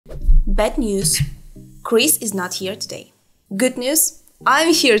Bad news, Chris is not here today. Good news,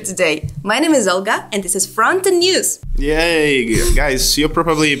 I'm here today. My name is Olga and this is Frontend News. Yay! Guys, you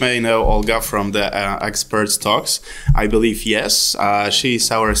probably may know Olga from the Experts Talks. I believe yes. She's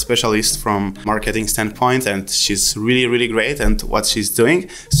our specialist from marketing standpoint and she's really great at what she's doing.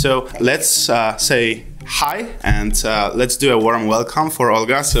 So let's say hi and let's do a warm welcome for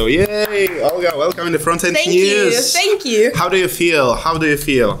Olga. So yay! Olga, welcome in the Frontend News. Thank you. How do you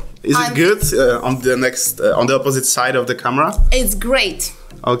feel? Is it good on the opposite side of the camera? It's great.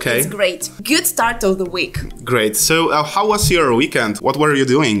 Okay. It's great. Good start of the week. Great. So how was your weekend? What were you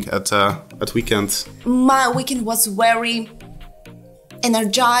doing at weekend? My weekend was very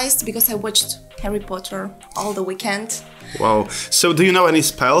energized because I watched Harry Potter all the weekend. Wow. So do you know any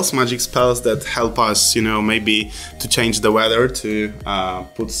spells, magic spells that help us, maybe to change the weather, to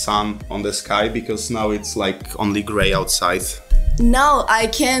put sun on the sky? Because now it's like only gray outside. No, I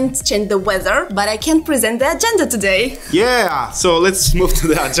can't change the weather, but I can present the agenda today. Yeah, so let's move to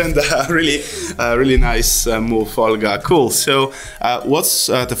the agenda. Really nice move, Olga. Cool. So what's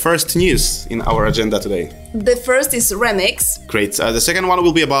the first news in our agenda today? The first is Remix. Great. The second one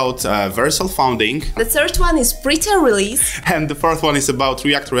will be about Vercel founding. The third one is Prettier release. And the fourth one is about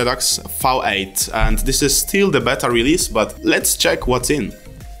React Redux V8. And this is still the beta release, but let's check what's in.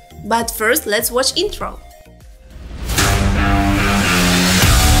 But first, let's watch intro.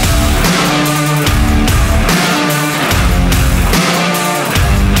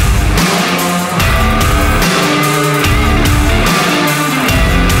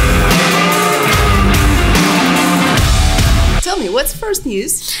 What's first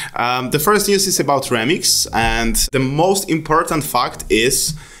news? The first news is about Remix, and the most important fact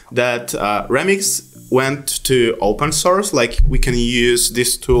is that Remix went to open source. Like, we can use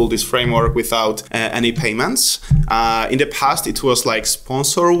this tool, this framework, without any payments. In the past, it was like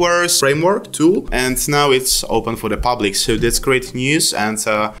sponsorware framework tool, and now it's open for the public. So that's great news. And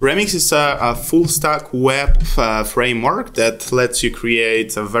Remix is a full stack web framework that lets you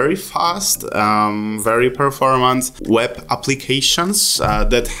create a very fast, very performant web applications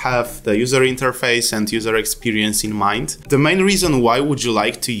that have the user interface and user experience in mind. The main reason why would you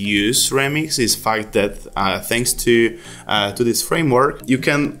like to use Remix is fact that thanks to this framework, you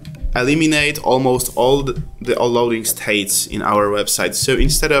can eliminate almost all the loading states in our website. So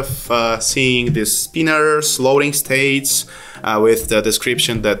instead of seeing these spinners, loading states with the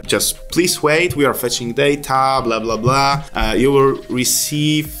description that just please wait, we are fetching data, blah, blah, blah, you will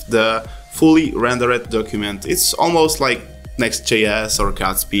receive the fully rendered document. It's almost like Next.js or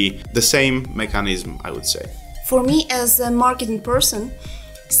Gatsby, the same mechanism, I would say. For me, as a marketing person,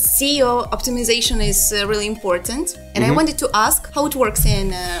 SEO optimization is really important, and I wanted to ask how it works in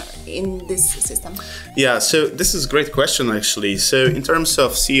this system. Yeah, so this is a great question actually. So in terms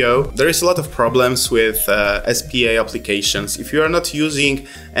of SEO, there is a lot of problems with SPA applications. If you are not using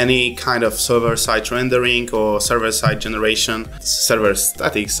any kind of server-side rendering or server-side generation,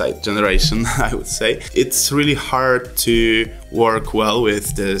 server-static site generation, I would say, it's really hard to work well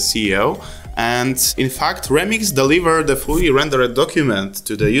with the SEO. And in fact, Remix delivered the fully rendered document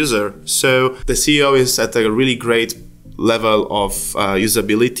to the user. So the SEO is at a really great level of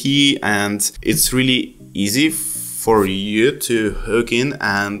usability, and it's really easy for you to hook in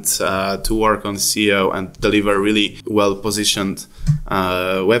and to work on SEO and deliver really well-positioned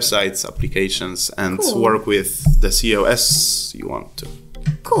websites, applications, and work with the SEO as you want to.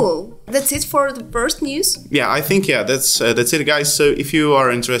 Cool. That's it for the first news? Yeah, I think, that's it, guys. So if you are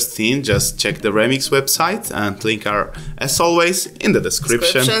interested, just check the Remix website, and link are, as always, in the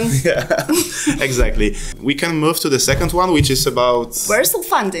description. Yeah, exactly. We can move to the second one, which is about Vercel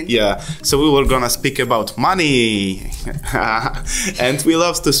funding. Yeah, so we were gonna speak about money. And we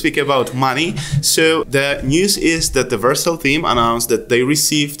love to speak about money. So the news is that the Vercel team announced that they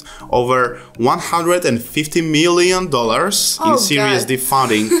received over $150 million in Series D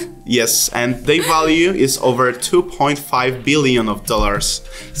funding. Yes, and their value is over $2.5 billion.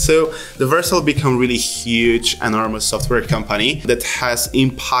 So the Vercel become really huge, enormous software company that has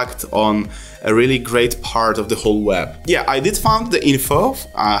impact on a really great part of the whole web. Yeah, I did find the info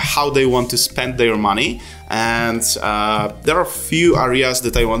how they want to spend their money, and there are a few areas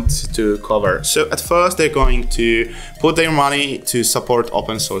that I want to cover. So at first, they're going to put their money to support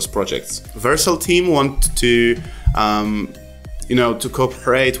open source projects. Vercel team want to to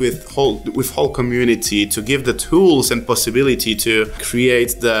cooperate with whole community, to give the tools and possibility to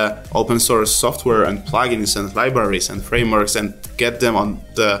create the open source software and plugins and libraries and frameworks and get them on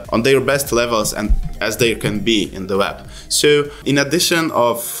their best levels and as they can be in the web. So in addition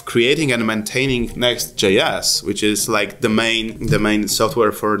of creating and maintaining Next.js, which is like the main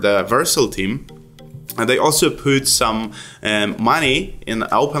software for the Vercel team, and they also put some money in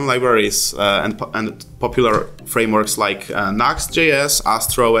open libraries and popular frameworks like Nuxt.js,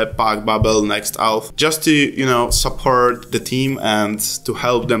 Astro, Webpack, Babel, Next.auth, just to support the team and to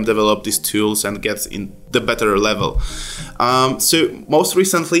help them develop these tools and get in the better level. So most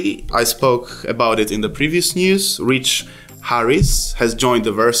recently, I spoke about it in the previous news. Rich Harris has joined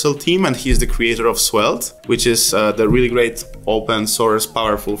the Vercel team, and he's the creator of Svelte, which is the really great open source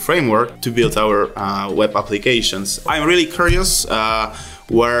powerful framework to build our web applications. I'm really curious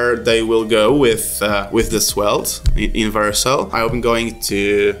where they will go with the Svelte in Vercel. I'm going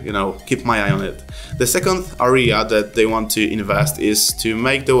to keep my eye on it. The second area that they want to invest is to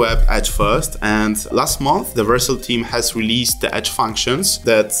make the web edge first, and last month the Vercel team has released the edge functions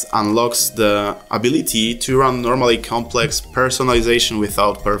that unlocks the ability to run normally complex personalization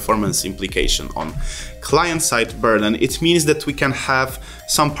without performance implication on client-side burden. It means that we can have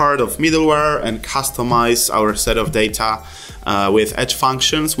some part of middleware and customize our set of data with edge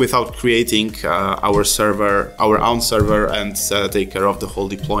functions without creating our own server and take care of the whole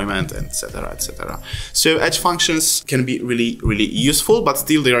deployment, etc., etc. So edge functions can be really useful, but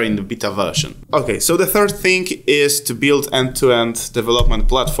still they are in the beta version. Okay, so the third thing is to build end-to-end development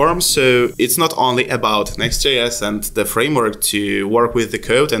platforms. So it's not only about Next.js and the framework to work with the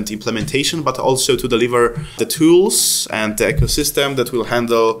code and implementation, but also to deliver the tools and the ecosystem that will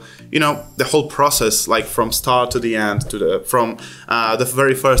handle the whole process, like from start to the end, from the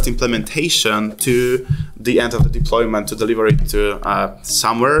very first implementation to the end of the deployment, to deliver it to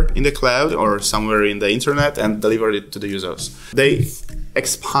somewhere in the cloud or somewhere in the internet and deliver it to the users. They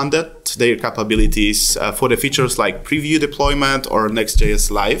expanded their capabilities for the features like preview deployment or Next.js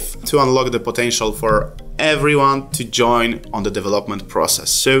Live to unlock the potential for everyone to join on the development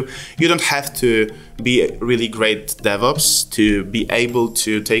process. So you don't have to be a really great DevOps to be able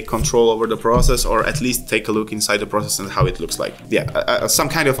to take control over the process, or at least take a look inside the process and how it looks like. Yeah, some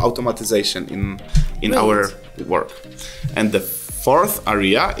kind of automatization in our work. And the fourth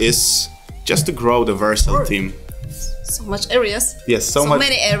area is just to grow the Vercel team. So much areas. Yes, so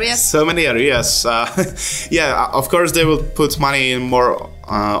many areas. So many areas. Yeah, of course they will put money in more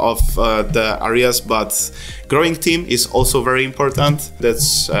of the areas, but growing team is also very important.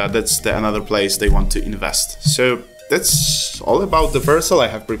 That's another place they want to invest. So that's all about the Vercel I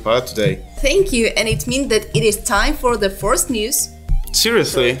have prepared today. Thank you, and it means that it is time for the first news.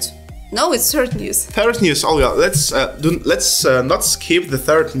 Seriously? No, it's third news. Third news, Olga. Let's not skip the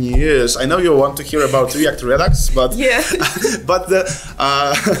third news. I know you want to hear about React Redux, but yeah. but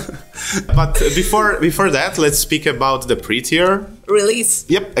before that, let's speak about the Prettier release.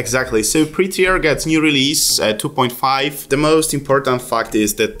 Yep, exactly. So Prettier gets new release 2.5. The most important fact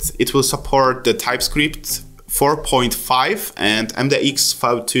is that it will support the TypeScript 4.5 and MDX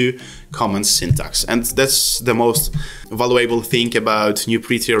V2 common syntax, and that's the most valuable thing about new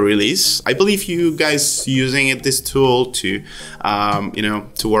Prettier release. I believe you guys using this tool to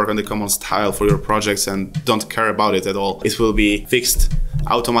to work on the common style for your projects and don't care about it at all. It will be fixed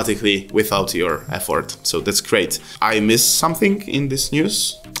automatically without your effort, so that's great. I missed something in this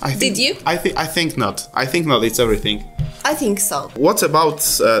news. Did you? I think not. I think not. It's everything. I think so. What about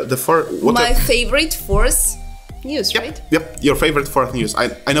my favorite fourth news, yep, right? Yep, your favorite fourth news.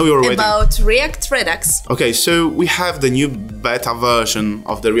 I know you're waiting. About React Redux. Okay, so we have the new beta version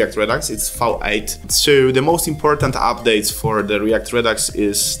of the React Redux. It's V8. So the most important updates for the React Redux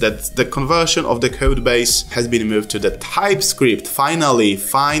is that the conversion of the code base has been moved to the TypeScript. Finally,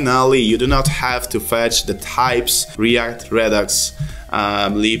 you do not have to fetch the types React Redux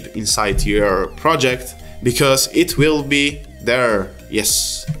lib inside your project, because it will be there.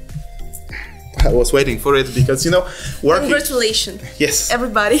 Yes. I was waiting for it because, working... Congratulations. Yes.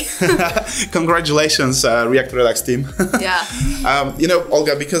 Everybody. Congratulations, React Redux team. Yeah.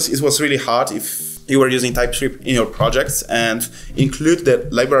 Olga, because it was really hard if you were using TypeScript in your projects and include the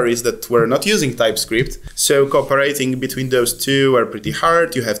libraries that were not using TypeScript. So cooperating between those two were pretty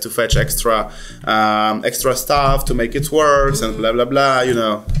hard. You have to fetch extra stuff to make it work and blah, blah, blah.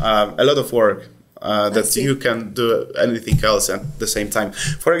 A lot of work. That you can do anything else at the same time.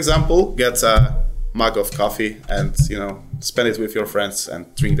 For example, get a mug of coffee and spend it with your friends and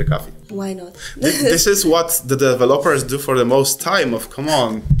drink the coffee. Why not? This is what the developers do for the most time. Come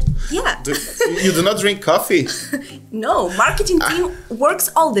on. Yeah. You do not drink coffee? No, marketing team works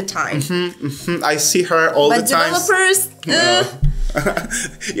all the time. I see her all the time. But developers...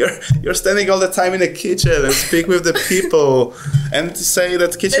 You're standing all the time in the kitchen and speak with the people and say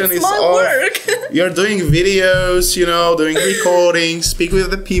that kitchen That's is my all work. You're doing videos, you know, doing recordings, speak with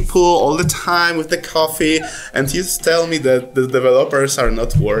the people all the time with the coffee, and you tell me that the developers are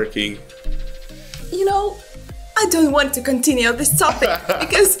not working. You know, I don't want to continue this topic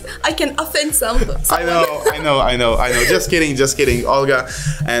because I can offend someone. I know. Just kidding. Olga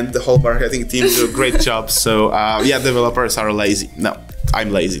and the whole marketing team do a great job. So yeah, developers are lazy. No, I'm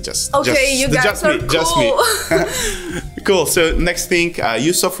lazy. Okay, you guys are cool. Just me. Cool. So next thing,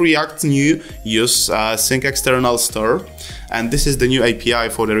 use of React new, use sync external store. And this is the new API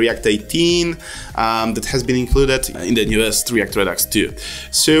for the React 18 that has been included in the newest React Redux 2.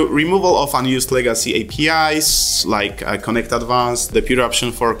 So removal of unused legacy APIs like Connect Advanced, the pure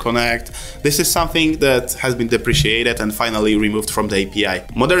option for Connect. This is something that has been deprecated and finally removed from the API.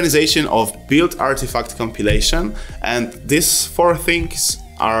 Modernization of build artifact compilation. And these 4 things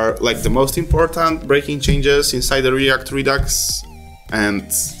are like the most important breaking changes inside the React Redux. And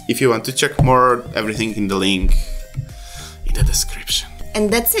if you want to check more, everything in the link in the description.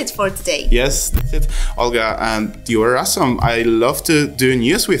 And that's it for today. Yes, that's it. Olga, and you were awesome. I love to do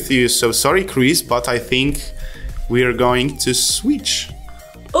news with you. So sorry, Chris, but I think we are going to switch.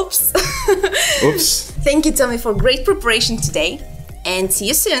 Oops. Oops. Thank you, Tommy, for great preparation today. And see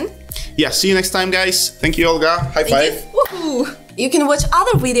you soon. Yeah, see you next time, guys. Thank you, Olga. High five. Woohoo! You can watch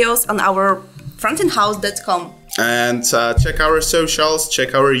other videos on our frontendhouse.com. And check our socials,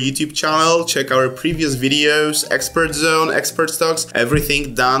 check our YouTube channel, check our previous videos, Expert Zone, Expert Talks,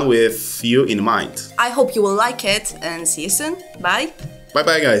 everything done with you in mind. I hope you will like it and see you soon. Bye.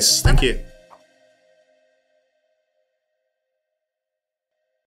 Bye-bye, guys. Thank you.